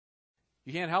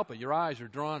You can't help it. Your eyes are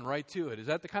drawn right to it. Is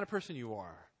that the kind of person you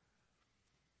are?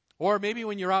 Or maybe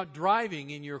when you're out driving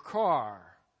in your car,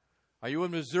 are you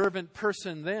an observant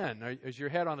person then? Is your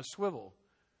head on a swivel?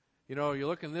 You know, you're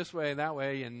looking this way and that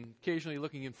way and occasionally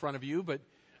looking in front of you, but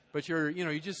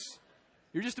you're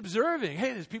just observing.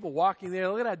 Hey, there's people walking there.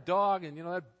 Look at that dog and,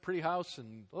 that pretty house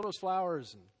and all those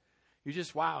flowers. And you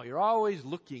just, wow, you're always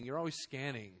looking. You're always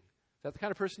scanning. Is that the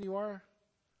kind of person you are?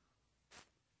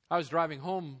 I was driving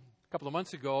home a couple of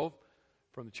months ago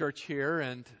from the church here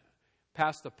and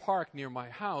past the park near my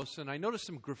house, and I noticed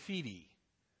some graffiti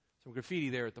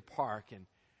there at the park. And,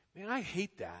 man, I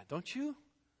hate that, don't you?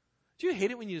 Do you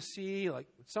hate it when you see like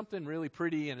something really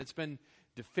pretty and it's been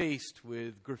defaced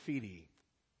with graffiti?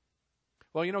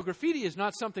 Well, graffiti is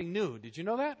not something new. Did you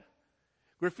know that?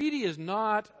 Graffiti is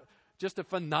not just a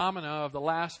phenomena of the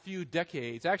last few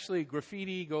decades. Actually,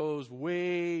 graffiti goes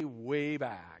way, way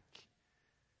back.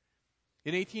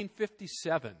 In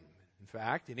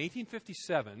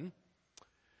 1857,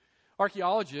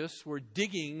 archaeologists were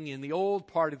digging in the old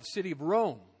part of the city of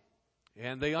Rome,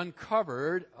 and they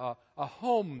uncovered a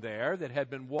home there that had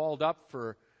been walled up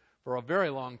for a very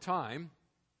long time.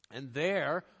 And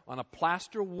there, on a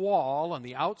plaster wall on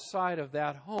the outside of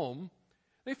that home,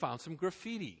 they found some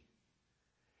graffiti.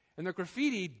 And the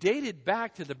graffiti dated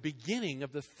back to the beginning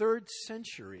of the 3rd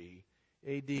century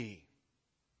A.D.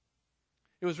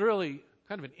 It was really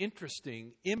kind of an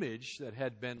interesting image that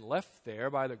had been left there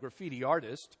by the graffiti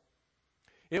artist.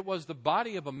 It was the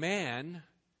body of a man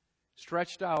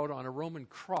stretched out on a Roman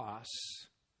cross,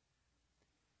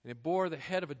 and it bore the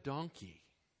head of a donkey.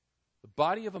 The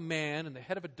body of a man and the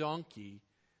head of a donkey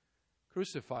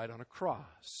crucified on a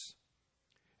cross.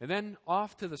 And then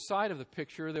off to the side of the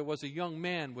picture, there was a young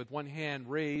man with one hand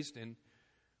raised in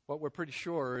what we're pretty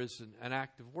sure is an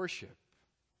act of worship.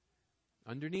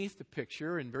 Underneath the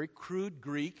picture, in very crude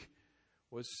Greek,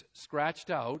 was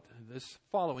scratched out this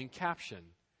following caption: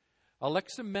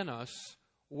 Alexamenos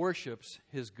worships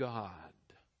his God.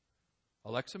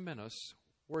 Alexamenos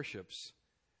worships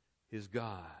his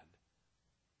God.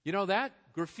 That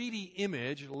graffiti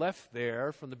image left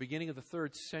there from the beginning of the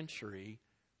 3rd century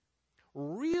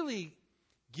really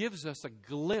gives us a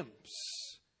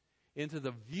glimpse into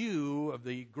the view of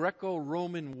the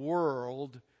Greco-Roman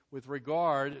world with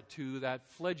regard to that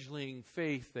fledgling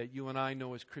faith that you and I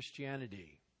know as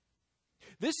Christianity.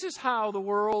 This is how the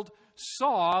world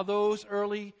saw those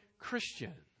early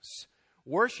Christians,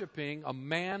 worshiping a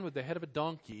man with the head of a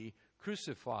donkey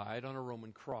crucified on a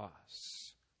Roman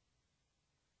cross.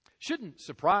 Shouldn't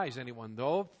surprise anyone,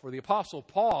 though, for the Apostle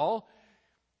Paul,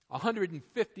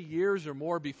 150 years or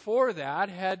more before that,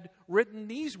 had written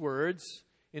these words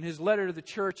in his letter to the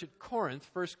church at Corinth,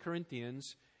 1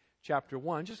 Corinthians chapter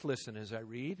 1. Just listen as I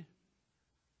read.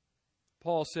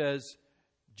 Paul says,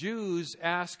 Jews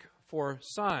ask for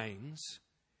signs,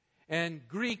 and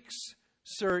Greeks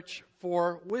search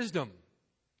for wisdom.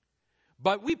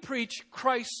 But we preach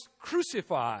Christ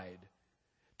crucified,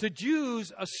 to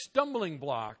Jews a stumbling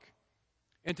block,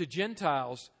 and to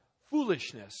Gentiles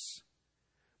foolishness.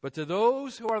 But to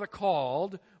those who are the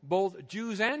called, both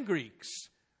Jews and Greeks,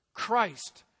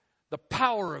 Christ, the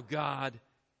power of God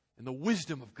and the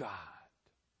wisdom of God.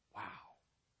 Wow.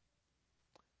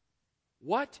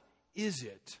 What is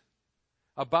it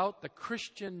about the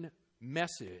Christian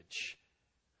message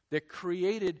that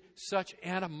created such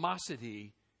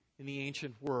animosity in the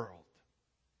ancient world?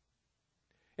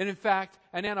 And in fact,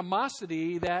 an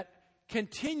animosity that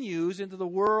continues into the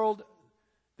world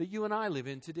that you and I live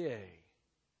in today.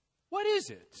 What is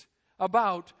it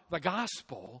about the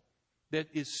gospel that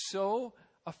is so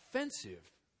offensive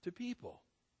to people?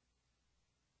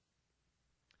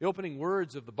 The opening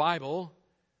words of the Bible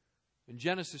in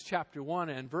Genesis chapter 1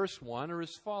 and verse 1 are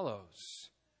as follows.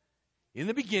 In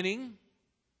the beginning,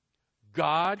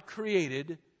 God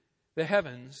created the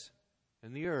heavens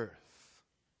and the earth.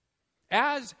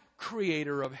 As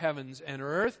creator of heavens and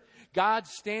earth, God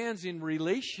stands in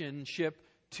relationship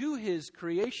to his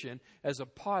creation as a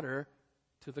potter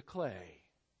to the clay.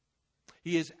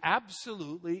 He is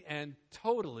absolutely and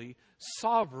totally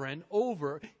sovereign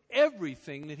over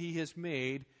everything that he has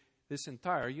made, this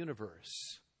entire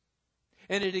universe.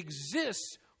 And it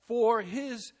exists for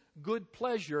his good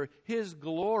pleasure, his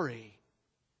glory.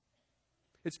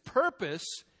 Its purpose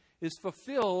is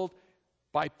fulfilled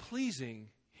by pleasing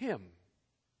him.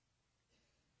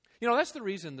 That's the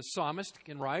reason the psalmist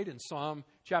can write in Psalm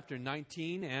chapter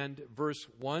 19 and verse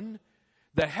 1,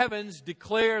 the heavens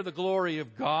declare the glory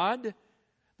of God,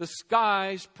 the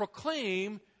skies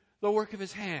proclaim the work of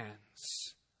his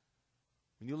hands.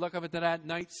 When you look up into that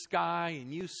night sky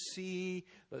and you see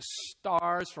the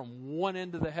stars from one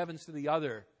end of the heavens to the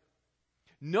other,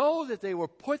 know that they were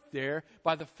put there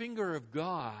by the finger of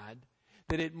God,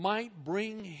 that it might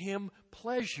bring Him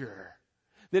pleasure,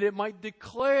 that it might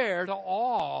declare to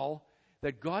all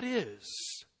that God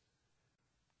is.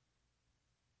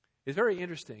 It's very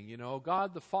interesting, you know,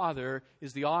 God the Father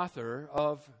is the author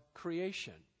of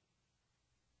creation.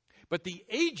 But the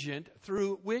agent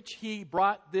through which He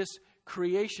brought this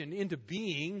creation into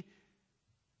being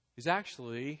is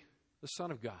actually the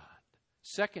Son of God,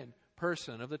 second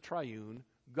person of the triune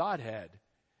Godhead,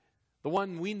 the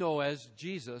one we know as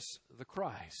Jesus the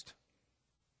Christ.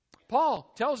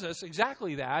 Paul tells us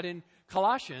exactly that in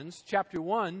Colossians chapter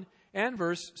 1 and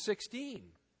verse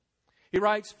 16. He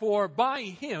writes, "For by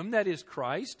Him," that is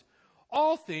Christ,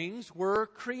 "all things were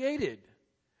created,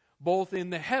 both in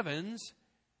the heavens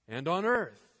and on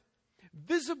earth,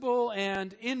 visible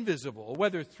and invisible,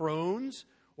 whether thrones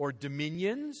or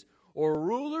dominions or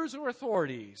rulers or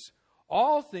authorities.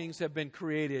 All things have been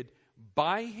created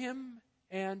by Him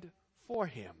and for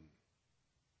Him."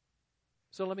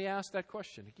 So let me ask that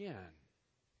question again.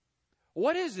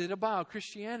 What is it about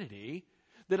Christianity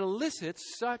that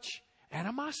elicits such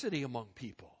animosity among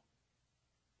people,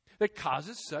 that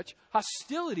causes such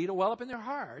hostility to well up in their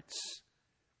hearts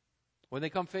when they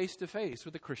come face to face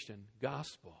with the Christian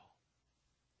gospel?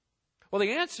 Well,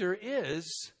 the answer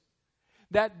is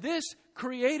that this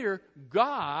Creator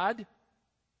God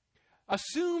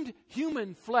assumed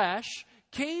human flesh,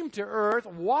 came to earth,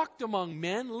 walked among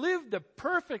men, lived a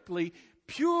perfectly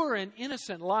pure and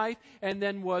innocent life, and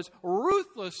then was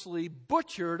ruthlessly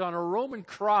butchered on a Roman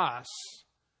cross,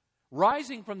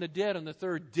 rising from the dead on the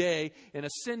third day and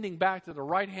ascending back to the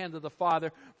right hand of the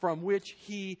Father, from which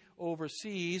He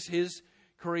oversees His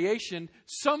creation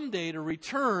someday to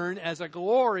return as a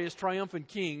glorious triumphant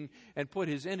king and put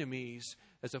His enemies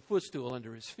as a footstool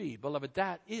under His feet. Beloved,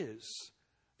 that is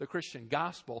the Christian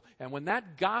gospel. And when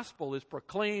that gospel is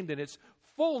proclaimed in its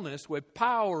fullness with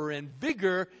power and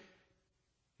vigor,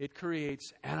 it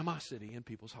creates animosity in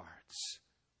people's hearts.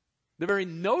 The very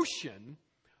notion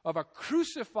of a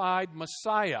crucified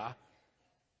Messiah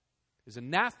is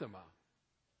anathema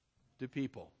to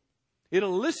people. It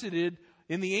elicited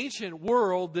in the ancient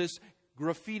world this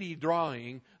graffiti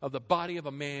drawing of the body of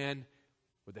a man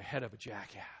with the head of a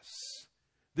jackass.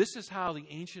 This is how the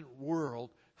ancient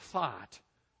world thought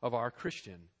of our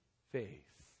Christian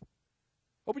faith.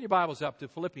 Open your Bibles up to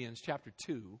Philippians chapter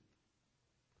 2.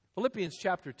 Philippians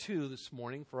chapter 2 this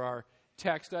morning for our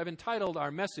text. I've entitled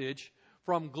our message,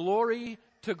 "From Glory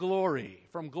to Glory."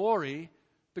 From glory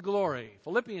to glory.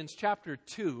 Philippians chapter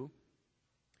 2.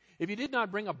 If you did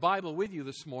not bring a Bible with you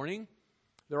this morning,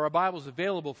 there are Bibles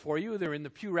available for you. They're in the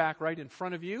pew rack right in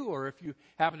front of you, or if you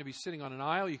happen to be sitting on an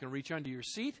aisle, you can reach under your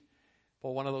seat,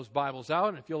 pull one of those Bibles out,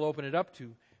 and if you'll open it up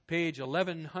to page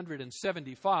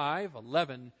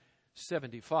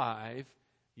 1175,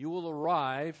 you will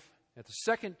arrive at the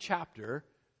second chapter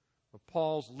of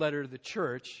Paul's letter to the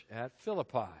church at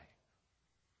Philippi.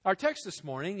 Our text this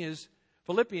morning is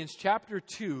Philippians chapter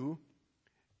 2,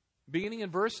 beginning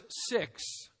in verse 6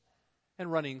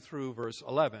 and running through verse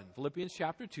 11. Philippians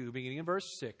chapter 2, beginning in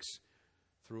verse 6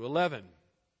 through 11.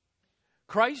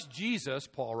 "Christ Jesus,"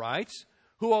 Paul writes,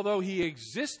 "who, although He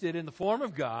existed in the form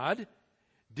of God,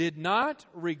 did not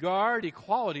regard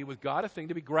equality with God a thing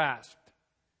to be grasped,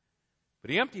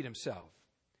 but He emptied Himself,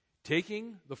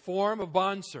 taking the form of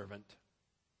bondservant,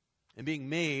 and being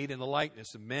made in the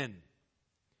likeness of men.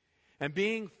 And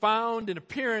being found in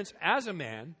appearance as a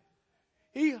man,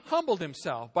 He humbled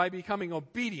Himself by becoming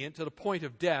obedient to the point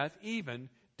of death, even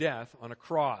death on a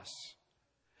cross.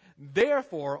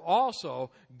 Therefore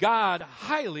also God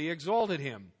highly exalted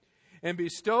Him, and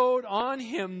bestowed on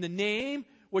Him the name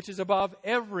which is above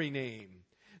every name,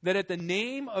 that at the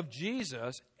name of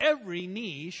Jesus every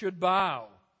knee should bow,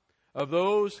 of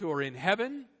those who are in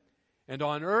heaven and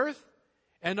on earth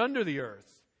and under the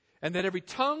earth, and that every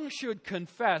tongue should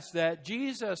confess that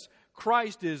Jesus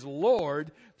Christ is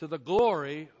Lord, to the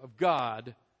glory of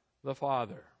God the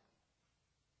Father."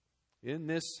 In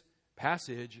this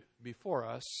passage before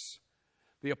us,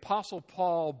 the Apostle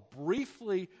Paul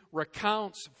briefly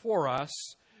recounts for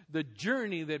us the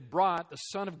journey that brought the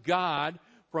Son of God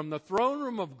from the throne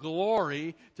room of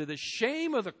glory to the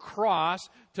shame of the cross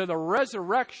to the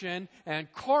resurrection and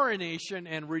coronation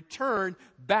and return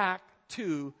back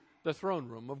to the throne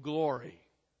room of glory.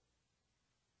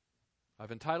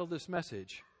 I've entitled this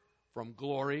message, "From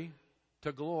Glory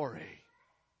to Glory."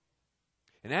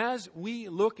 And as we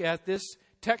look at this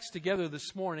text together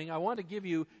this morning, I want to give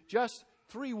you just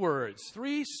three words,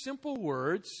 three simple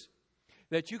words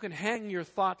that you can hang your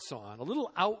thoughts on, a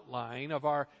little outline of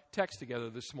our text together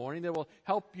this morning that will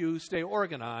help you stay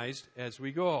organized as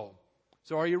we go.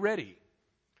 So are you ready?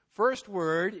 First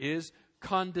word is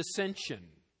condescension.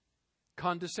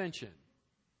 Condescension.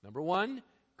 Number one,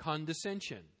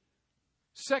 condescension.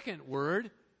 Second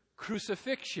word,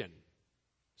 crucifixion.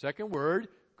 Second word,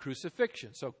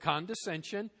 crucifixion. So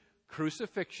condescension,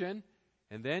 crucifixion,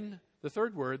 and then the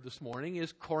third word this morning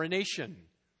is coronation.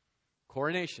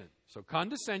 Coronation. So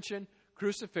condescension,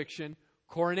 crucifixion,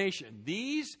 coronation.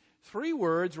 These three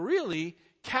words really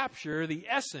capture the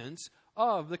essence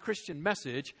of the Christian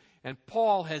message, and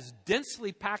Paul has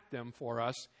densely packed them for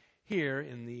us here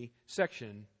in the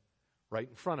section right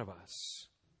in front of us.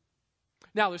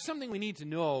 Now, there's something we need to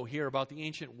know here about the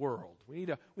ancient world. We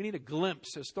need a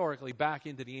glimpse historically back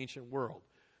into the ancient world.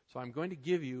 So I'm going to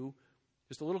give you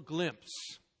just a little glimpse.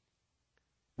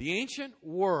 The ancient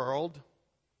world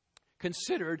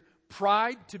considered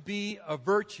pride to be a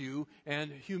virtue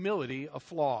and humility a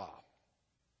flaw.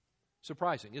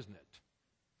 Surprising, isn't it?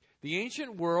 The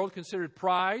ancient world considered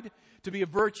pride to be a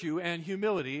virtue and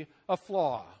humility a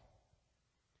flaw.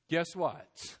 Guess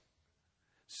what?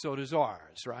 So does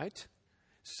ours, right?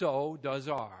 So does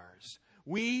ours.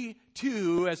 We,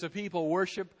 too, as a people,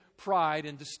 worship pride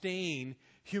and disdain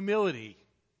humility.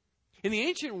 In the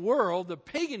ancient world, the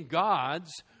pagan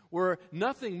gods were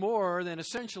nothing more than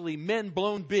essentially men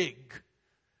blown big.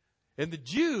 And the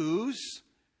Jews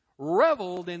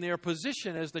reveled in their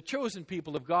position as the chosen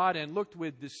people of God and looked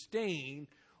with disdain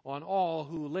on all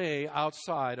who lay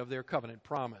outside of their covenant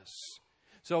promise.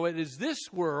 So it is this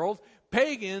world,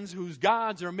 pagans whose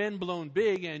gods are men blown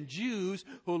big, and Jews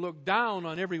who look down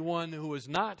on everyone who is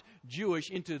not Jewish.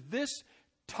 Into this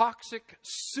toxic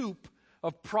soup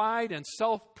of pride and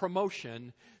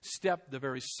self-promotion stepped the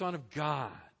very Son of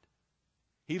God.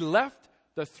 He left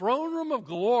the throne room of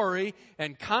glory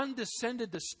and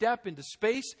condescended to step into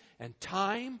space and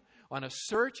time on a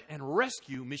search and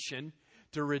rescue mission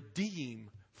to redeem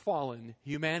fallen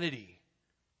humanity.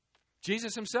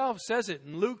 Jesus himself says it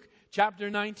in Luke chapter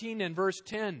 19 and verse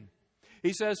 10.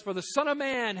 He says, "For the Son of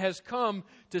Man has come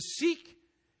to seek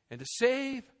and to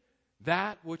save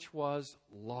that which was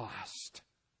lost."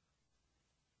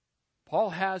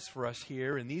 Paul has for us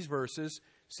here in these verses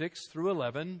 6 through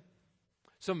 11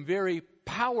 some very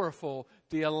powerful,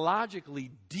 theologically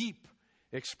deep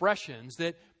expressions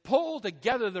that pull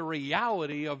together the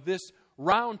reality of this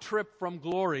round trip from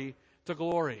glory to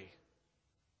glory.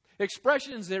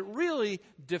 Expressions that really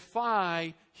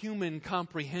defy human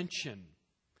comprehension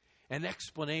and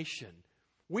explanation.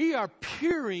 We are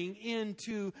peering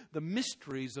into the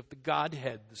mysteries of the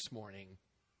Godhead this morning.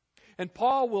 And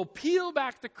Paul will peel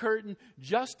back the curtain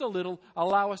just a little,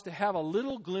 allow us to have a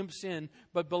little glimpse in.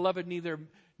 But beloved, neither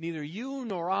you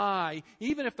nor I,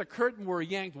 even if the curtain were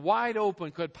yanked wide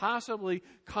open, could possibly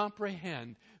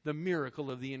comprehend the miracle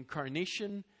of the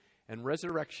incarnation and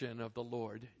resurrection of the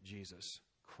Lord Jesus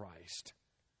Christ.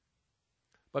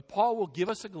 But Paul will give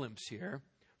us a glimpse here,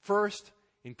 first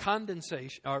in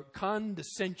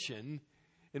condescension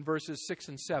in verses 6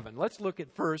 and 7. Let's look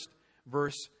at first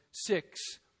verse 6,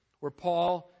 where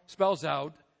Paul spells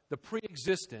out the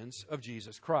preexistence of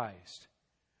Jesus Christ.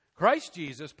 Christ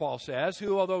Jesus, Paul says,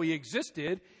 who, although he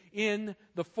existed in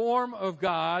the form of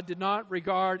God, did not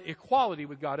regard equality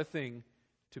with God a thing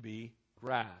to be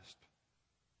grasped.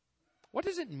 What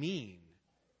does it mean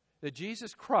that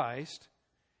Jesus Christ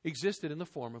existed in the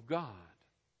form of God?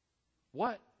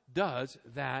 What does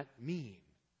that mean?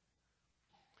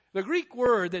 The Greek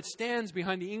word that stands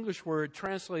behind the English word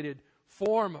translated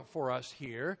form for us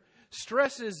here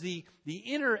stresses the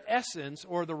inner essence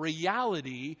or the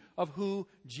reality of who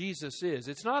Jesus is.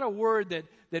 It's not a word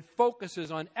that focuses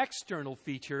on external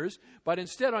features, but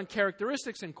instead on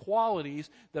characteristics and qualities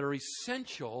that are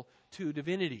essential to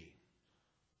divinity.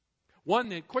 One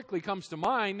that quickly comes to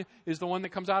mind is the one that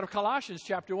comes out of Colossians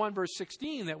chapter 1, verse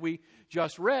 16 that we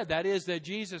just read. That is that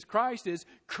Jesus Christ is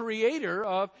creator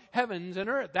of heavens and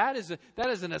earth. That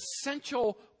is an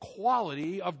essential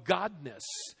quality of godness.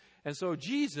 And so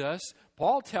Jesus,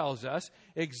 Paul tells us,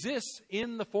 exists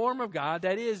in the form of God.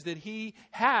 That is, that he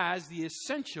has the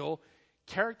essential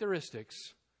characteristics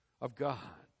of God.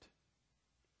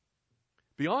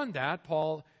 Beyond that,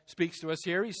 Paul speaks to us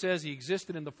here. He says he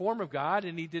existed in the form of God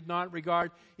and he did not regard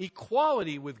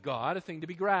equality with God a thing to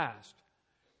be grasped.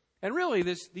 And really,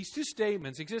 these two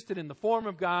statements, existed in the form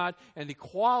of God and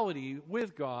equality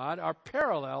with God, are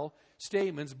parallel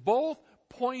statements, both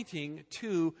pointing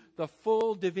to the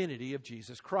full divinity of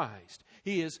Jesus Christ.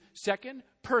 He is second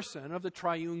person of the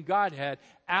triune Godhead,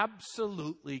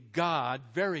 absolutely God,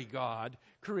 very God,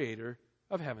 creator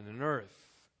of heaven and earth.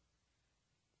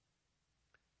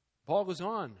 Paul goes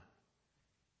on,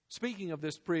 speaking of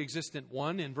this pre-existent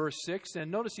one in verse 6,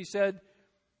 and notice he said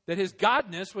that his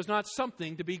godness was not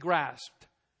something to be grasped.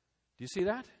 Do you see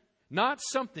that? Not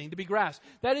something to be grasped.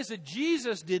 That is, that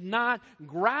Jesus did not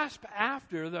grasp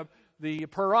after the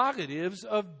prerogatives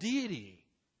of deity.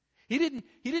 He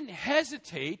didn't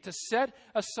hesitate to set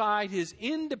aside his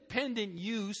independent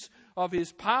use of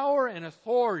his power and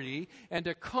authority and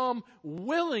to come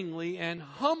willingly and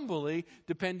humbly,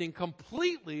 depending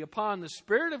completely upon the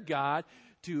Spirit of God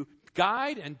to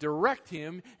guide and direct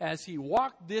him as he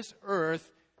walked this earth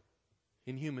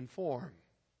in human form.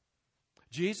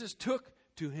 Jesus took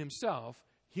to himself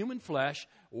human flesh,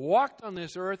 walked on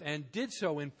this earth, and did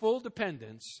so in full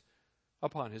dependence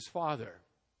upon his Father.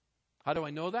 How do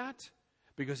I know that?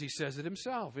 Because he says it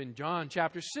himself. In John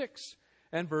chapter 6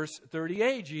 and verse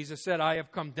 38, Jesus said, I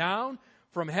have come down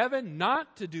from heaven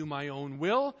not to do my own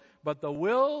will, but the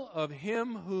will of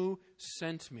him who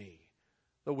sent me.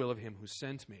 The will of him who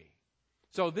sent me.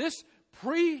 So this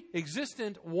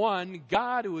pre-existent one,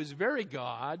 God who is very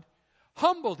God,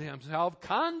 humbled himself,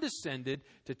 condescended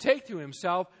to take to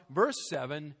himself, verse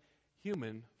 7,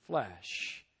 human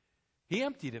flesh. He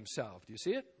emptied himself. Do you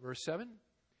see it? Verse 7.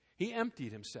 He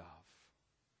emptied himself.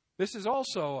 This is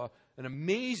also an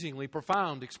amazingly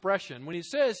profound expression. When he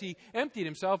says he emptied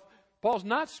himself, Paul's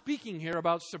not speaking here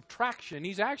about subtraction.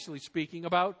 He's actually speaking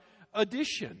about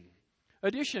addition.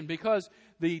 Addition, because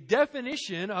the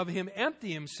definition of him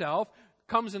empty himself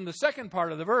comes in the second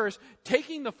part of the verse,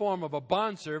 taking the form of a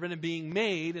bondservant and being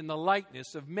made in the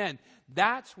likeness of men.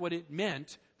 That's what it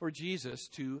meant for Jesus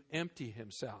to empty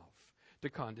himself, to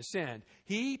condescend.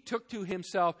 He took to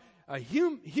himself a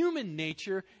human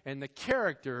nature and the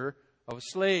character of a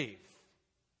slave.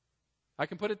 I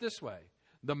can put it this way.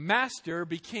 The master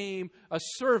became a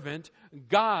servant.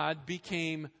 God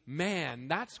became man.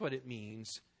 That's what it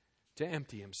means to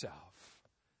empty himself.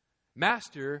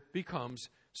 Master becomes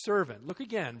servant. Look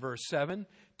again, verse 7.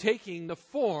 Taking the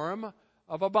form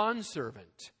of a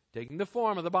bondservant. Taking the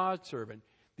form of the bondservant.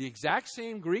 The exact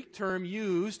same Greek term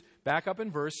used back up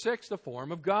in verse 6, the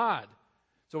form of God.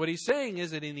 So what he's saying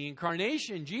is that in the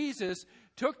incarnation, Jesus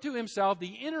took to himself the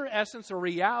inner essence or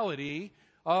reality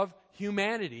of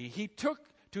humanity. He took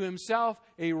to himself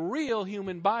a real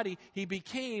human body. He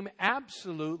became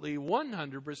absolutely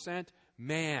 100%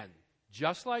 man,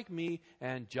 just like me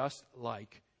and just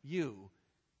like you,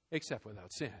 except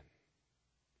without sin.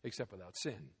 Except without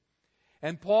sin.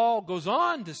 And Paul goes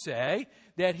on to say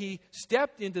that he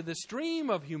stepped into the stream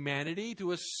of humanity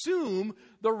to assume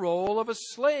the role of a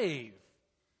slave,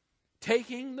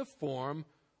 taking the form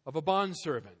of a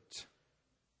bondservant.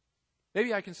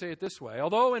 Maybe I can say it this way.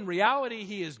 Although in reality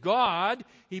he is God,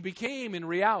 he became in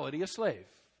reality a slave.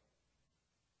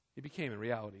 He became in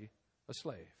reality a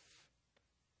slave.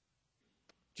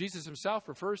 Jesus himself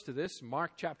refers to this in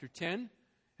Mark chapter 10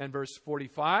 and verse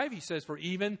 45. He says, for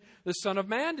even the Son of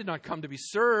Man did not come to be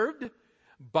served,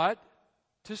 but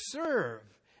to serve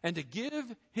and to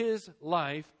give his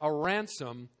life a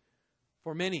ransom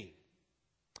for many.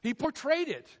 He portrayed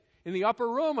it in the upper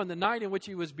room on the night in which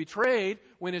he was betrayed,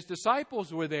 when his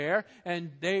disciples were there, and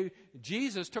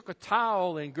Jesus took a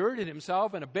towel and girded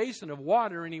himself in a basin of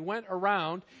water, and he went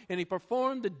around and he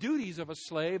performed the duties of a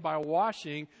slave by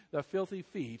washing the filthy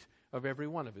feet of every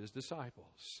one of his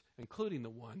disciples, including the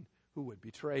one who would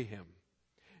betray him.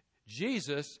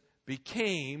 Jesus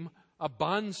became a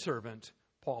bondservant,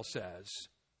 Paul says,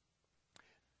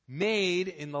 made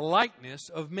in the likeness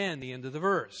of men, the end of the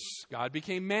verse. God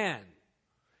became man.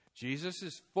 Jesus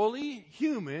is fully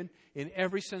human in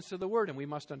every sense of the word, and we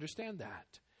must understand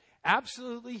that.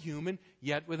 Absolutely human,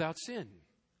 yet without sin.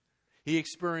 He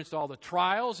experienced all the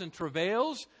trials and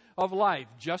travails of life,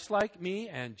 just like me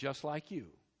and just like you.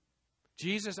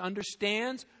 Jesus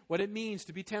understands what it means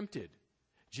to be tempted.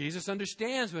 Jesus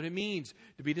understands what it means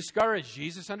to be discouraged.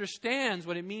 Jesus understands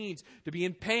what it means to be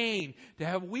in pain, to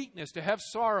have weakness, to have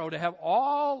sorrow, to have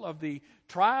all of the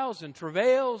trials and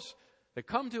travails that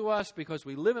come to us because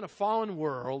we live in a fallen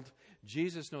world.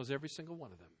 Jesus knows every single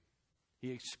one of them.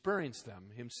 He experienced them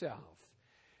himself.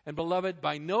 And beloved,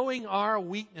 by knowing our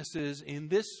weaknesses in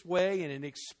this way, in an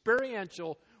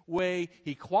experiential way,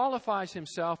 he qualifies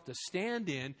himself to stand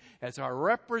in as our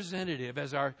representative,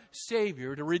 as our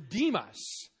Savior, to redeem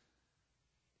us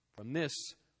from this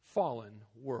fallen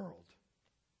world.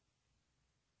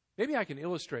 Maybe I can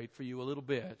illustrate for you a little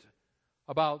bit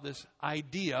about this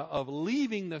idea of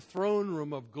leaving the throne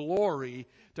room of glory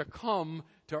to come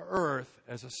to earth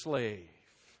as a slave.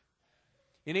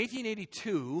 In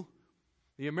 1882,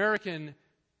 the American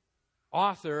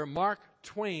author Mark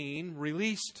Twain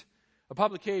released a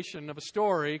publication of a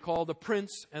story called The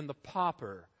Prince and the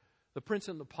Pauper. The Prince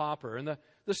and the Pauper. And the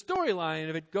storyline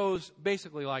of it goes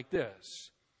basically like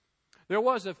this. There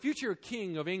was a future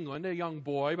king of England, a young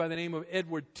boy by the name of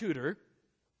Edward Tudor.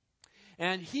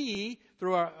 And he,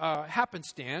 through a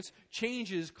happenstance,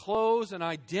 changes clothes and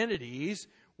identities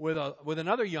with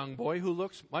another young boy who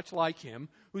looks much like him,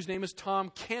 whose name is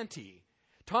Tom Canty.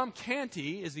 Tom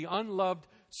Canty is the unloved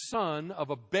son of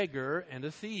a beggar and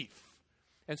a thief.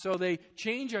 And so they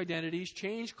change identities,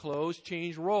 change clothes,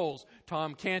 change roles.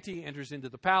 Tom Canty enters into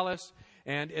the palace,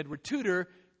 and Edward Tudor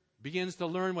begins to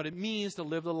learn what it means to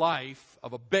live the life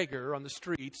of a beggar on the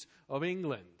streets of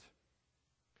England.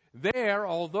 There,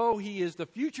 although he is the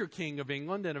future king of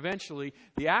England and eventually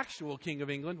the actual king of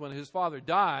England when his father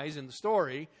dies in the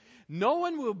story, no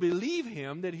one will believe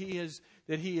him that he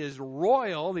is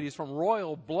royal, that he's from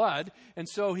royal blood, and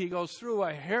so he goes through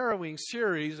a harrowing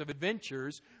series of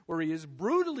adventures where he is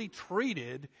brutally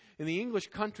treated in the English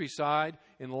countryside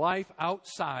in life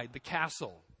outside the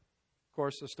castle. Of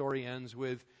course, the story ends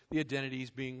with the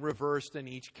identities being reversed and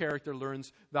each character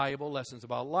learns valuable lessons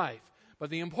about life. But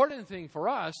the important thing for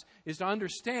us is to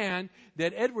understand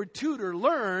that Edward Tudor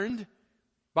learned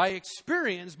by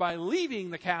experience, by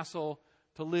leaving the castle,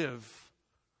 to live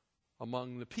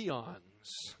among the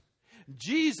peons.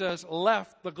 Jesus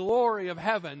left the glory of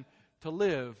heaven to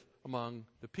live among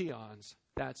the peons.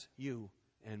 That's you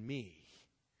and me.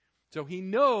 So he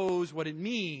knows what it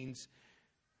means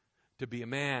to be a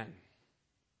man.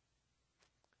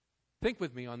 Think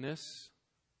with me on this.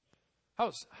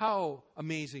 How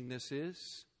amazing this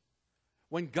is.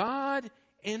 When God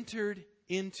entered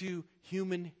into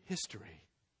human history,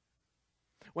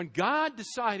 when God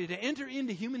decided to enter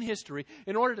into human history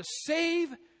in order to save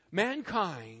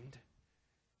mankind,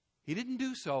 He didn't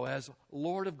do so as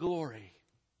Lord of glory.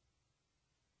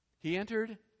 He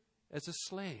entered as a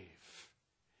slave.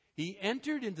 He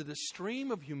entered into the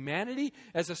stream of humanity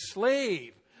as a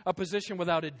slave, a position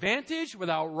without advantage,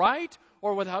 without right,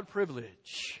 or without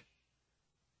privilege.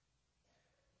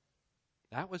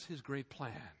 That was His great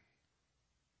plan.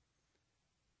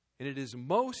 And it is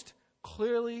most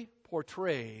clearly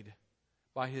portrayed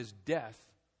by His death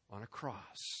on a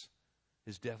cross.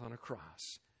 His death on a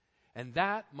cross. And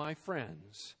that, my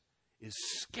friends, is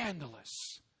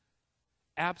scandalous.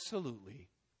 Absolutely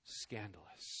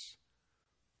scandalous.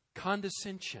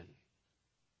 Condescension.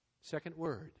 Second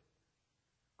word.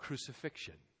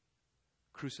 Crucifixion.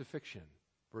 Crucifixion.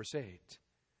 Verse 8.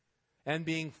 And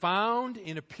being found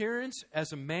in appearance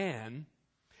as a man,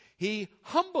 He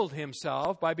humbled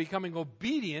Himself by becoming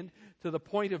obedient to the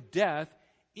point of death,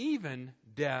 even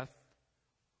death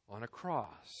on a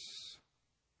cross.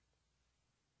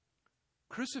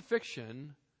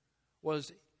 Crucifixion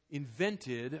was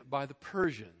invented by the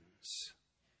Persians.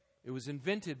 It was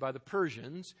invented by the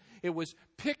Persians. It was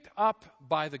picked up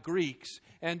by the Greeks,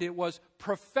 and it was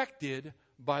perfected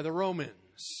by the Romans.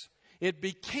 It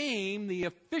became the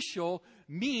official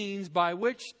means by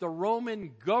which the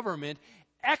Roman government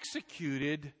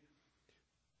executed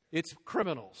its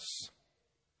criminals.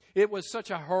 It was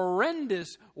such a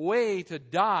horrendous way to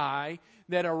die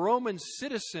that a Roman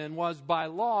citizen was by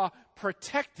law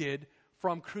protected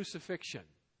from crucifixion.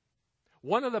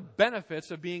 One of the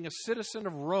benefits of being a citizen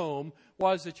of Rome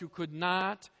was that you could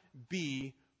not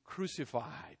be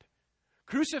crucified.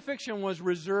 Crucifixion was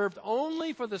reserved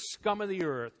only for the scum of the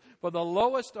earth, for the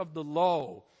lowest of the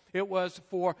low. It was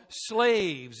for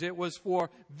slaves. It was for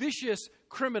vicious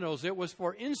criminals. It was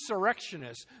for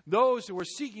insurrectionists, those who were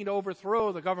seeking to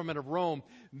overthrow the government of Rome.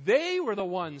 They were the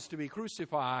ones to be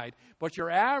crucified. But your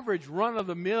average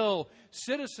run-of-the-mill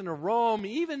citizen of Rome,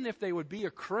 even if they would be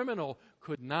a criminal,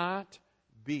 could not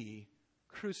be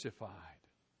crucified.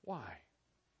 Why?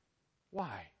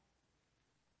 Why?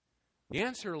 The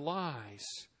answer lies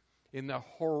in the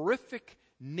horrific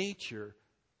nature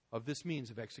of this means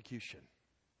of execution.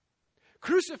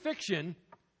 Crucifixion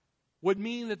would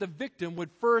mean that the victim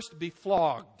would first be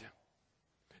flogged.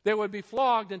 They would be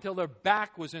flogged until their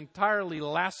back was entirely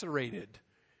lacerated,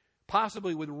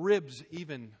 possibly with ribs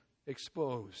even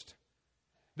exposed.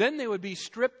 Then they would be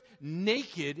stripped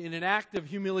naked in an act of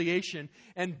humiliation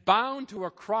and bound to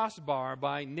a crossbar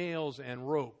by nails and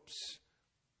ropes.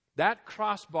 That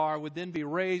crossbar would then be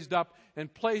raised up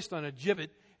and placed on a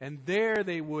gibbet, and there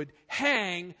they would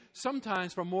hang,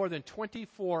 sometimes for more than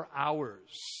 24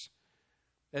 hours,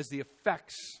 as the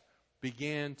effects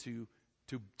began to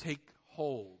take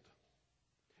hold.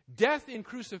 Death in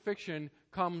crucifixion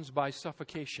comes by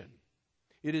suffocation.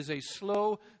 It is a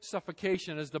slow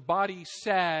suffocation. As the body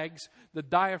sags, the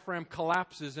diaphragm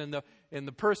collapses, and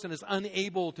the person is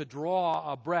unable to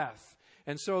draw a breath.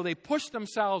 And so they push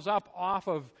themselves up off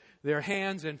of their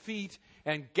hands and feet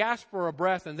and gasp for a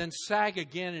breath and then sag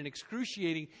again in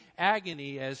excruciating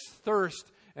agony as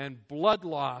thirst and blood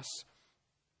loss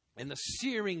and the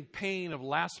searing pain of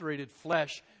lacerated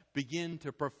flesh begin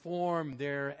to perform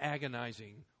their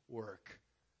agonizing work.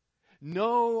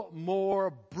 No more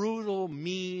brutal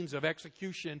means of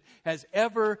execution has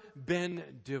ever been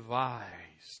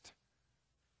devised.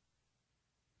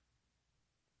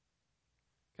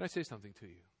 Can I say something to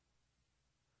you?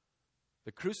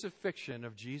 The crucifixion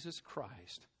of Jesus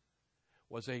Christ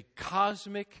was a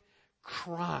cosmic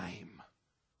crime,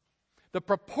 the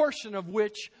proportion of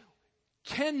which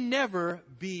can never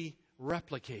be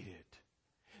replicated.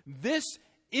 This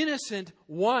innocent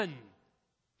one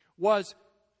was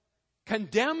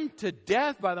condemned to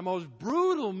death by the most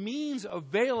brutal means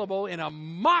available in a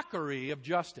mockery of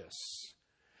justice.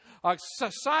 A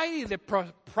society that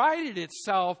prided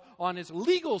itself on its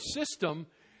legal system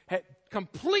had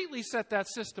completely set that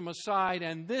system aside,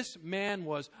 and this man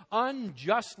was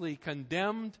unjustly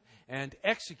condemned and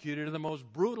executed in the most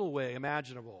brutal way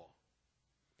imaginable.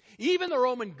 Even the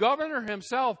Roman governor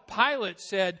himself, Pilate,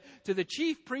 said to the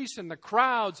chief priests and the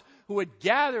crowds who had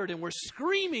gathered and were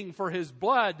screaming for his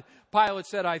blood, Pilate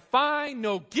said, "I find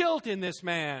no guilt in this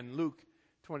man." Luke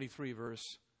 23,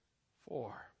 verse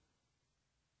 4.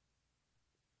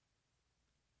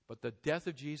 But the death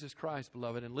of Jesus Christ,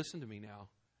 beloved, and listen to me now,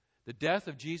 the death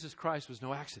of Jesus Christ was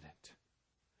no accident.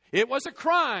 It was a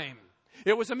crime.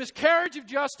 It was a miscarriage of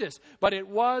justice, but it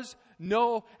was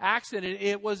no accident.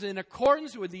 It was in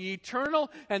accordance with the eternal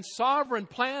and sovereign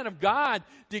plan of God,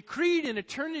 decreed in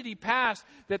eternity past,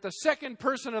 that the second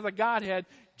person of the Godhead,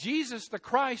 Jesus the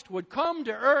Christ, would come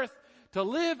to earth to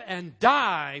live and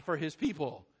die for his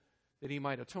people, that he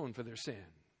might atone for their sin.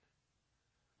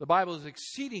 The Bible is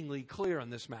exceedingly clear on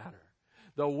this matter.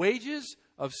 The wages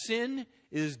of sin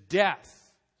is death.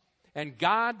 And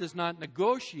God does not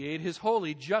negotiate his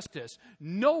holy justice.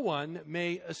 No one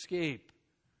may escape.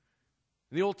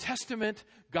 In the Old Testament,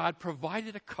 God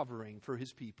provided a covering for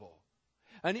his people.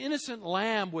 An innocent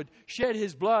lamb would shed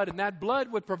his blood, and that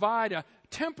blood would provide a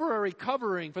temporary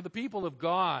covering for the people of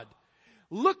God.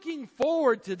 Looking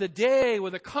forward to the day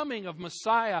with the coming of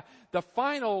Messiah, the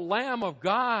final Lamb of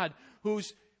God, who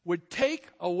would take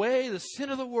away the sin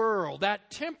of the world.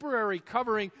 That temporary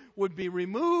covering would be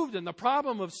removed, and the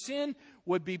problem of sin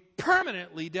would be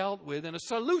permanently dealt with, and a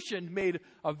solution made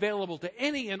available to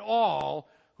any and all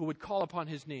who would call upon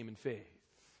his name in faith.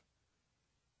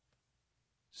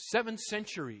 7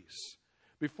 centuries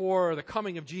before the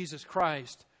coming of Jesus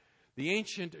Christ, the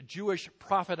ancient Jewish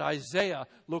prophet Isaiah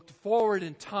looked forward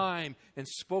in time and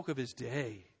spoke of his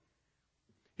day.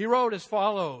 He wrote as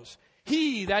follows: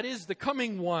 "He, that is the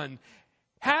coming one,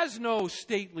 has no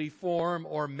stately form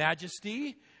or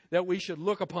majesty that we should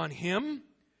look upon him,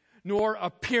 nor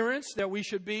appearance that we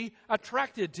should be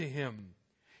attracted to him.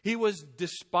 He was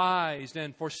despised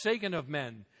and forsaken of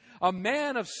men, a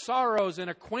man of sorrows and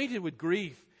acquainted with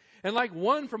grief, and like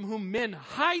one from whom men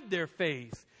hide their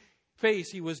face,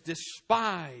 he was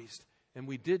despised, and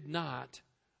we did not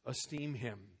esteem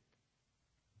him."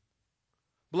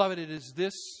 Beloved, it is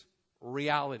this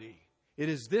reality. It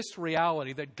is this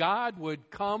reality that God would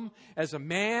come as a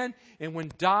man and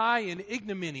would die in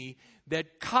ignominy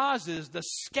that causes the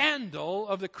scandal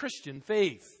of the Christian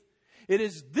faith. It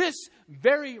is this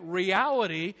very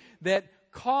reality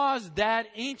that caused that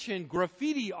ancient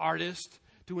graffiti artist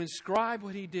to inscribe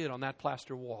what he did on that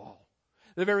plaster wall.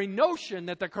 The very notion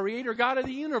that the Creator God of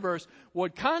the universe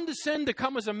would condescend to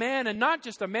come as a man, and not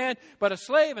just a man, but a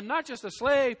slave, and not just a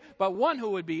slave, but one who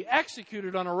would be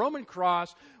executed on a Roman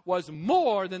cross, was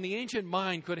more than the ancient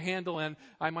mind could handle. And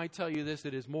I might tell you this,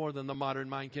 it is more than the modern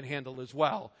mind can handle as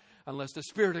well, unless the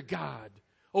Spirit of God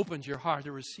opens your heart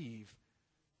to receive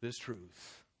this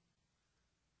truth.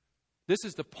 This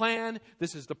is the plan,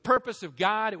 this is the purpose of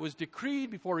God. It was decreed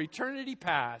before eternity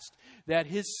past that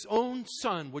his own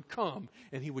Son would come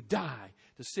and he would die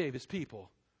to save his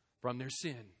people from their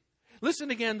sin.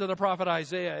 Listen again to the prophet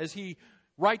Isaiah as he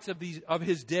writes of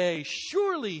his day.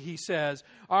 "Surely," he says,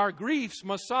 "our griefs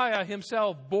Messiah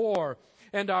himself bore,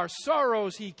 and our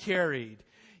sorrows he carried.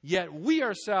 Yet we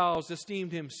ourselves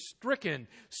esteemed him stricken,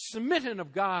 smitten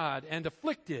of God, and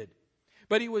afflicted.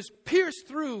 But he was pierced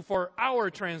through for our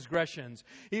transgressions.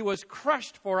 He was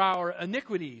crushed for our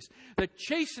iniquities. The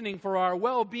chastening for our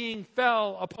well-being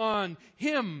fell upon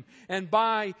him, and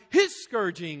by his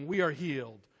scourging we are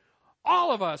healed.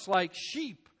 All of us, like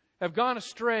sheep, have gone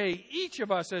astray. Each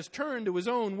of us has turned to his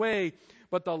own way.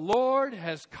 But the Lord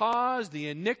has caused the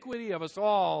iniquity of us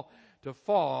all to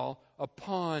fall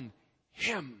upon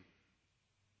him."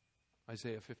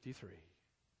 Isaiah 53.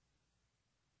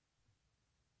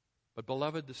 But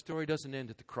beloved, the story doesn't end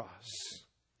at the cross.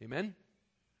 Amen?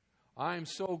 I'm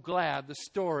so glad the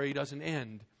story doesn't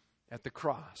end at the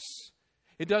cross.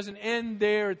 It doesn't end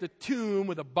there at the tomb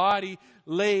with a body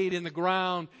laid in the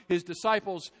ground, his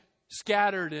disciples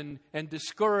scattered and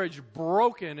discouraged,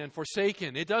 broken and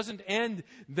forsaken. It doesn't end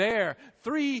there.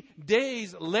 3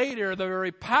 days later, the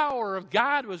very power of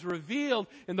God was revealed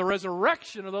in the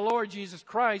resurrection of the Lord Jesus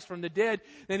Christ from the dead.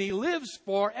 And He lives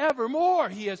forevermore.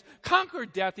 He has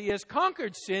conquered death. He has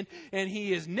conquered sin. And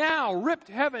He has now ripped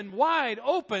heaven wide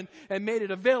open and made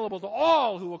it available to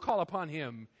all who will call upon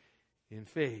Him in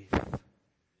faith.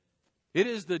 It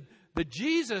is the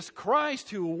Jesus Christ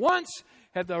who once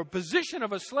had the position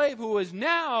of a slave, who is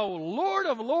now Lord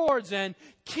of lords and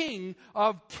King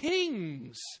of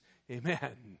kings.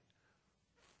 Amen.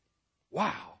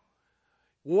 Wow.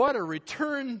 What a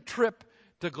return trip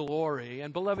to glory.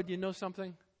 And beloved, you know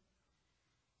something?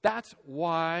 That's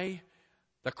why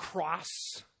the cross,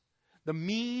 the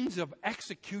means of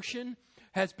execution,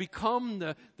 has become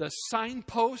the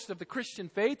signpost of the Christian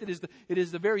faith. It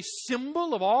is the very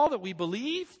symbol of all that we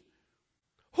believe.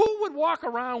 Who would walk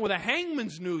around with a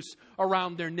hangman's noose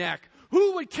around their neck?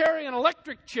 Who would carry an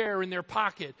electric chair in their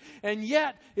pocket? And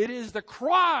yet, it is the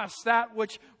cross, that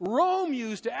which Rome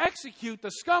used to execute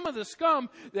the scum of the scum,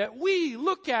 that we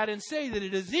look at and say that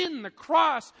it is in the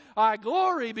cross, I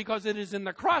glory, because it is in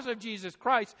the cross of Jesus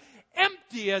Christ,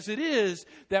 empty as it is,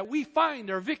 that we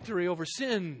find our victory over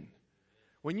sin.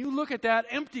 When you look at that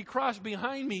empty cross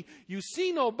behind me, you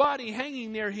see no body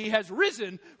hanging there. He has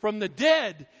risen from the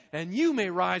dead, and you may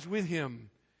rise with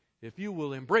Him if you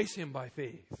will embrace Him by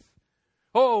faith.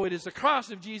 Oh, it is the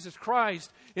cross of Jesus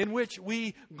Christ in which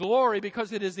we glory,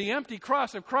 because it is the empty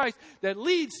cross of Christ that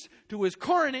leads to His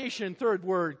coronation. Third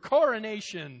word,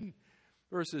 coronation.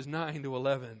 Verses 9 to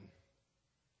 11.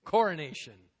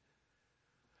 Coronation.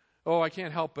 Oh, I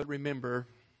can't help but remember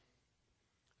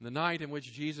the night in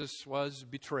which Jesus was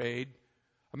betrayed,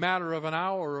 a matter of an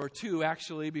hour or two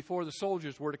actually before the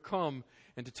soldiers were to come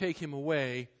and to take Him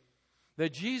away,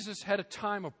 that Jesus had a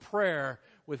time of prayer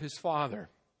with His Father.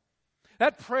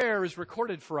 That prayer is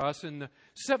recorded for us in the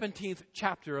 17th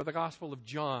chapter of the Gospel of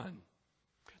John.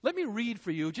 Let me read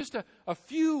for you just a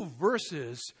few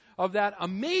verses of that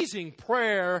amazing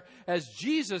prayer as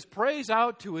Jesus prays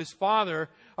out to His Father,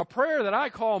 a prayer that I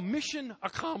call mission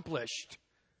accomplished.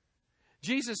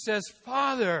 Jesus says,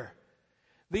 Father,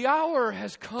 the hour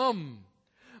has come.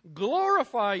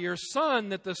 Glorify your Son,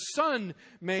 that the Son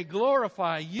may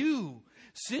glorify you,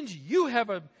 since you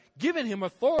have given Him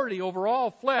authority over all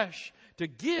flesh to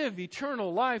give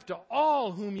eternal life to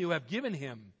all whom you have given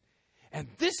Him. And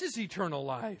this is eternal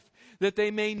life, that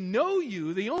they may know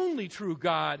you, the only true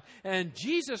God, and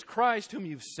Jesus Christ whom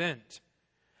you've sent.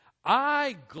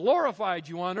 I glorified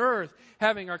you on earth,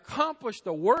 having accomplished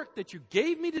the work that you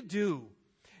gave me to do.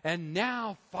 And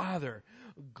now, Father,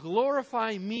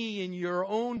 glorify me in your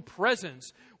own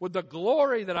presence with the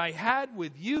glory that I had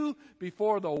with you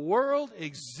before the world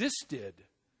existed.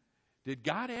 Did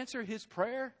God answer His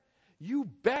prayer? You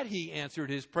bet He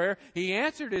answered His prayer. He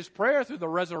answered His prayer through the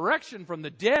resurrection from the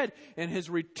dead and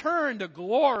His return to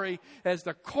glory as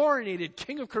the coronated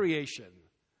King of creation.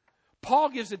 Paul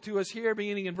gives it to us here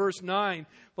beginning in verse 9,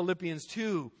 Philippians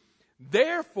 2.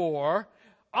 Therefore,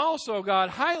 also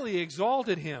God highly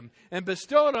exalted Him and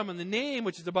bestowed on Him the name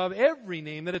which is above every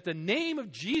name, that at the name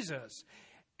of Jesus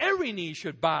every knee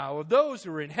should bow, of those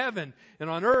who are in heaven and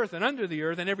on earth and under the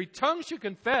earth, and every tongue should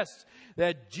confess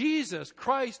that Jesus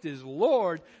Christ is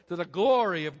Lord, to the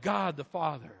glory of God the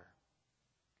Father.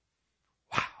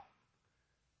 Wow.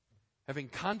 Having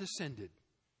condescended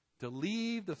to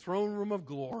leave the throne room of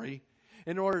glory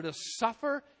in order to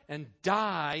suffer and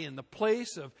die in the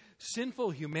place of sinful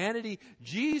humanity,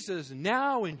 Jesus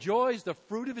now enjoys the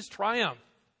fruit of His triumph.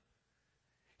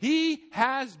 He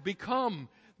has become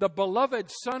the beloved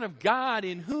Son of God,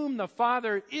 in whom the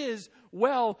Father is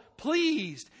well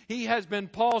pleased. He has been,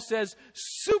 Paul says,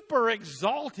 super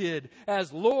exalted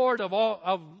as Lord of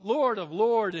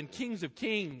Lords and Kings of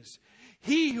Kings.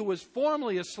 He who was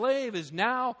formerly a slave is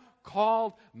now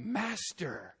called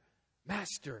Master,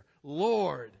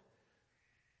 Lord.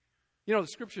 You know, the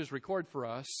Scriptures record for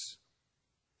us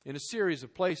in a series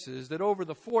of places that over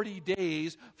the 40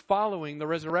 days following the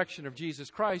resurrection of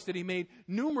Jesus Christ, that He made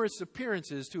numerous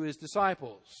appearances to His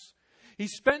disciples. He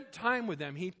spent time with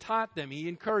them. He taught them. He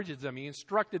encouraged them. He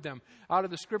instructed them out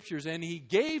of the Scriptures. And He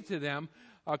gave to them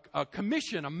a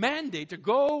commission, a mandate to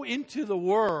go into the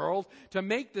world to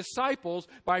make disciples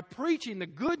by preaching the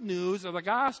good news of the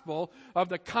gospel of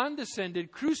the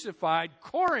condescended, crucified,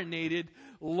 coronated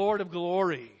Lord of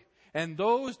glory. And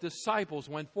those disciples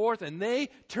went forth and they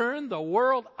turned the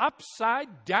world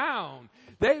upside down.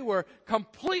 They were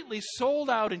completely sold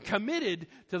out and committed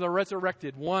to the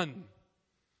resurrected one.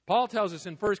 Paul tells us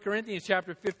in 1 Corinthians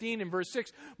chapter 15 and verse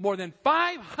 6, more than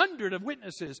 500 of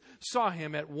witnesses saw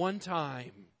him at one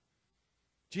time.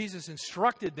 Jesus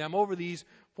instructed them over these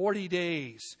 40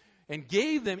 days and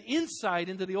gave them insight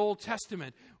into the Old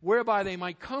Testament, whereby they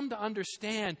might come to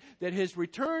understand that his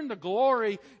return to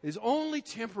glory is only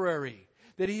temporary,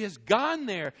 that he has gone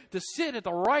there to sit at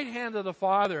the right hand of the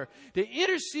Father, to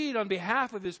intercede on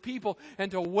behalf of his people,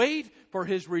 and to wait for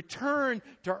his return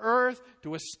to earth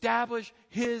to establish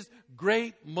his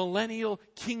great millennial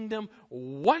kingdom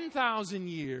 1,000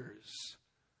 years.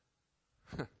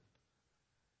 Can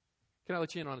I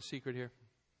let you in on a secret here?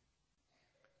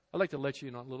 I'd like to let you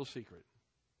in on a little secret.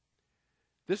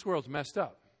 This world's messed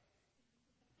up.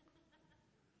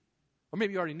 Or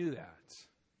maybe you already knew that.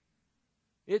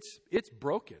 It's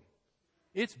broken.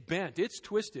 It's bent. It's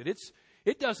twisted.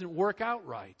 It doesn't work out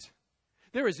right.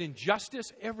 There is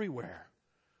injustice everywhere.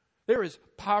 There is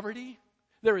poverty.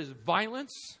 There is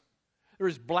violence. There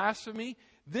is blasphemy.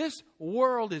 This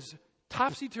world is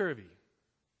topsy-turvy.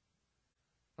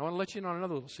 I want to let you in on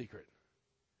another little secret.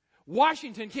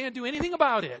 Washington can't do anything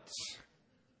about it.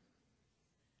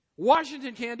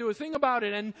 Washington can't do a thing about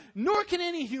it, and nor can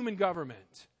any human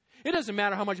government. It doesn't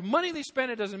matter how much money they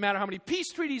spend. It doesn't matter how many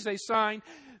peace treaties they sign.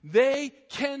 They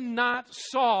cannot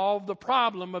solve the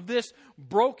problem of this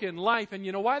broken life. And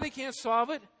you know why they can't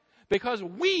solve it? Because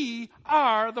we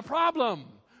are the problem.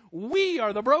 We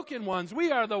are the broken ones.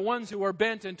 We are the ones who are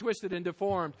bent and twisted and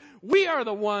deformed. We are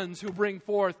the ones who bring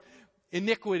forth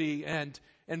iniquity and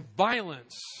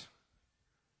violence.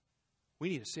 We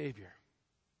need a Savior.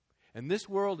 And this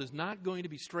world is not going to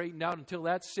be straightened out until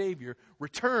that Savior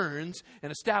returns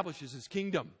and establishes his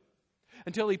kingdom.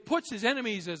 Until he puts his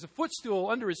enemies as a footstool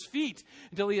under his feet.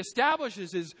 Until he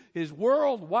establishes his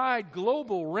worldwide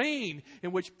global reign,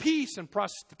 in which peace and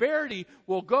prosperity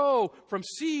will go from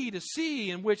sea to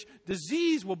sea, in which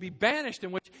disease will be banished,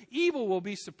 in which evil will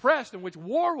be suppressed, in which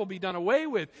war will be done away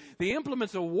with. The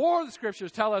implements of war, the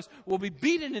Scriptures tell us, will be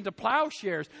beaten into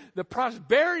plowshares. The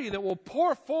prosperity that will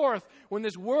pour forth when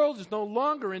this world is no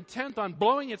longer intent on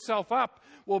blowing itself up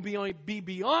will be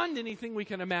beyond anything we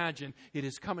can imagine. It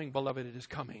is coming, beloved, it is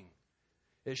coming.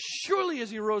 As surely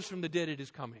as he rose from the dead, it is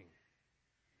coming.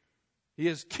 He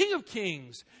is King of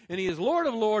kings, and he is Lord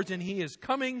of lords, and he is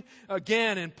coming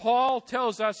again. And Paul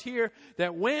tells us here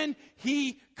that when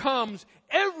he comes,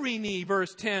 every knee,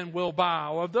 verse 10, will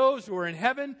bow, of those who are in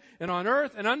heaven and on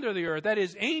earth and under the earth. That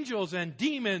is, angels and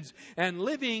demons and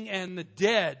living and the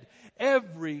dead.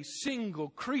 Every single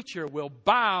creature will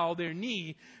bow their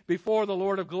knee before the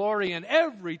Lord of glory, and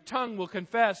every tongue will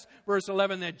confess, verse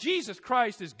 11, that Jesus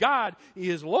Christ is God, he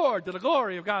is Lord, to the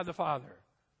glory of God the Father.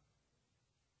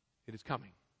 It is coming.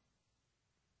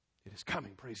 It is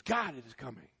coming. Praise God, it is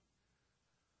coming.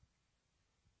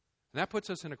 And that puts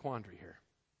us in a quandary here.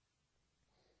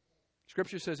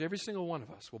 Scripture says every single one of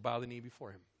us will bow the knee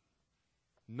before him.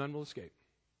 None will escape.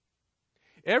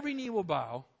 Every knee will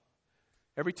bow.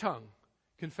 Every tongue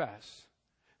confess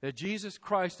that Jesus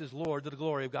Christ is Lord to the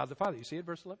glory of God the Father. You see it,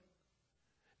 verse 11?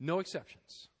 No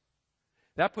exceptions.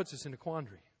 That puts us in a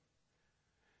quandary.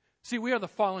 See, we are the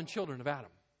fallen children of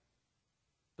Adam.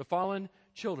 The fallen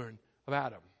children of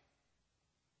Adam.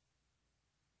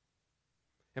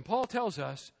 And Paul tells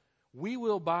us we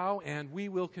will bow and we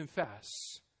will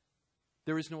confess.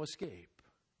 There is no escape.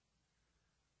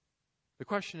 The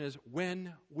question is,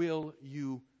 when will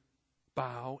you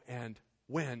bow and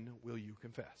when will you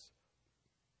confess?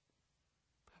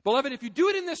 Beloved, if you do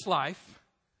it in this life,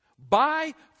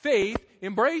 by faith,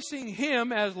 embracing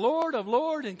him as Lord of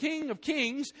lords and King of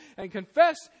kings, and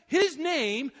confess his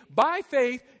name by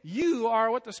faith, you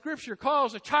are what the Scripture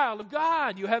calls a child of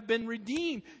God. You have been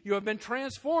redeemed. You have been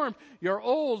transformed. Your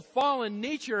old fallen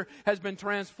nature has been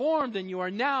transformed, and you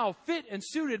are now fit and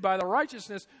suited by the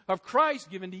righteousness of Christ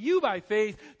given to you by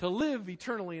faith to live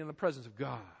eternally in the presence of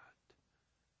God.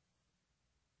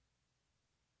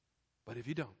 But if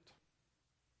you don't,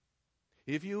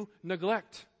 if you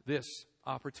neglect this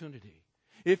opportunity,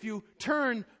 if you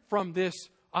turn from this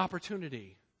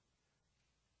opportunity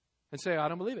and say, I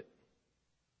don't believe it.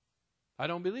 I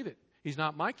don't believe it. He's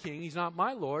not my king. He's not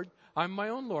my Lord. I'm my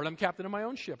own Lord. I'm captain of my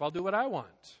own ship. I'll do what I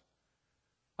want.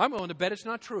 I'm willing to bet it's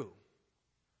not true.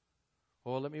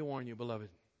 Oh, let me warn you, beloved.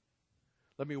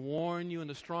 Let me warn you in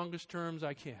the strongest terms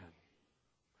I can.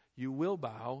 You will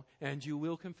bow and you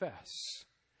will confess.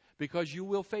 Because you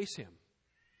will face him.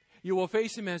 You will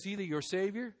face him as either your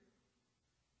Savior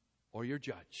or your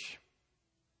judge.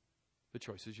 The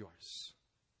choice is yours.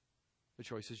 The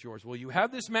choice is yours. Will you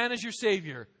have this man as your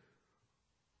Savior,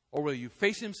 or will you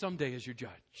face him someday as your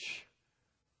judge?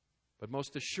 But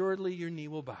most assuredly, your knee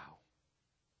will bow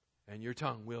and your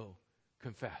tongue will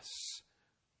confess.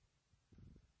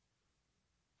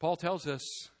 Paul tells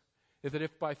us that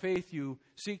if by faith you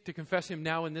seek to confess him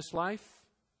now in this life,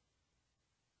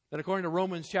 then according to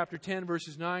Romans chapter 10,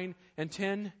 verses 9 and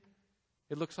 10,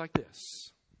 it looks like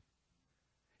this.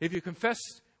 If you confess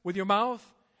with your mouth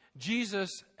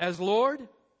Jesus as Lord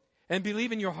and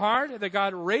believe in your heart that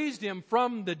God raised him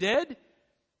from the dead,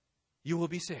 you will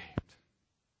be saved.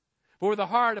 For with the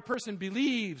heart a person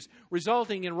believes,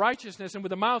 resulting in righteousness, and with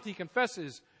the mouth he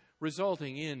confesses,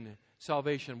 resulting in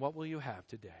salvation. What will you have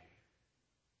today?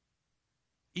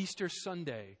 Easter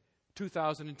Sunday,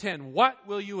 2010. What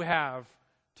will you have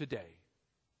today?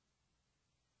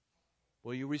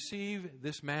 Will you receive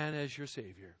this man as your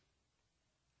Savior?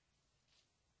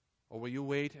 Or will you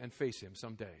wait and face him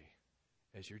someday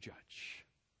as your judge?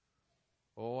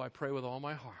 Oh, I pray with all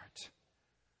my heart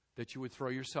that you would throw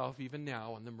yourself even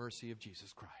now on the mercy of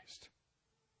Jesus Christ.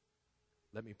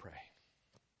 Let me pray.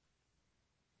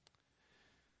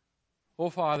 Oh,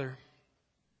 Father,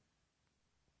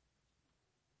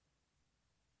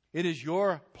 it is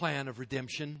your plan of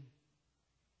redemption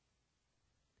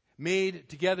made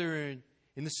together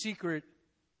in the secret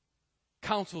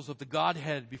counsels of the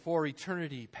Godhead before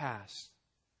eternity past.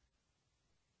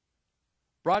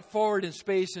 Brought forward in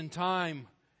space and time,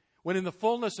 when in the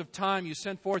fullness of time you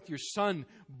sent forth your Son,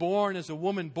 born as a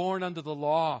woman born under the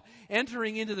law,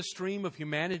 entering into the stream of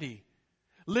humanity,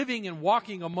 living and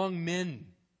walking among men,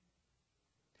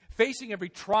 facing every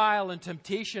trial and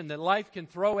temptation that life can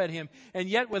throw at him, and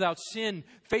yet without sin,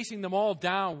 facing them all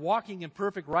down, walking in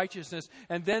perfect righteousness,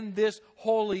 and then this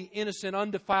holy, innocent,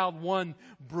 undefiled one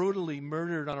brutally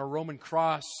murdered on a Roman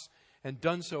cross, and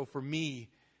done so for me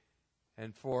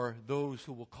and for those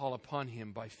who will call upon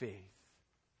him by faith.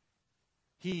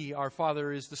 He, our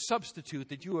Father, is the substitute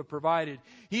that you have provided.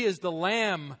 He is the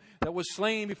Lamb that was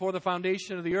slain before the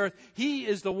foundation of the earth. He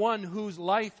is the one whose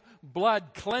life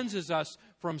blood cleanses us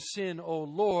from sin. O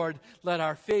Lord, let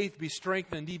our faith be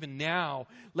strengthened even now.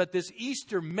 Let this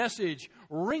Easter message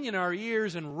ring in our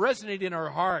ears and resonate in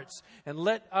our hearts. And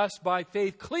let us by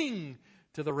faith cling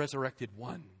to the resurrected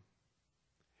one.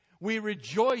 We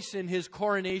rejoice in his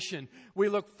coronation. We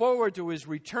look forward to his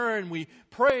return. We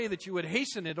pray that you would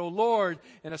hasten it, O Lord,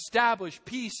 and establish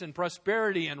peace and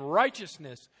prosperity and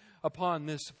righteousness upon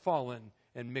this fallen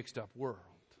and mixed up world.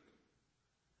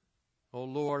 O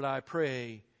Lord, I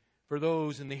pray for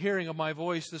those in the hearing of my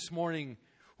voice this morning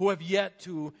who have yet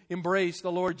to embrace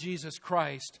the Lord Jesus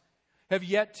Christ, have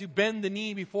yet to bend the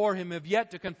knee before him, have yet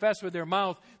to confess with their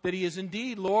mouth that he is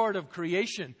indeed Lord of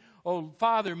creation. Oh,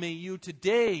 Father, may you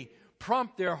today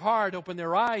prompt their heart, open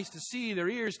their eyes to see, their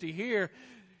ears to hear.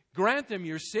 Grant them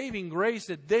your saving grace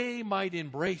that they might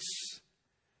embrace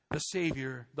the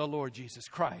Savior, the Lord Jesus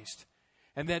Christ.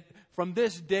 And that from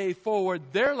this day forward,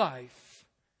 their life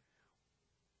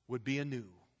would be anew.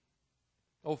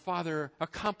 Oh, Father,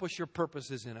 accomplish your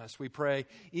purposes in us, we pray,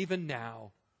 even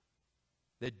now,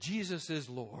 that Jesus is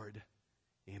Lord.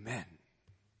 Amen.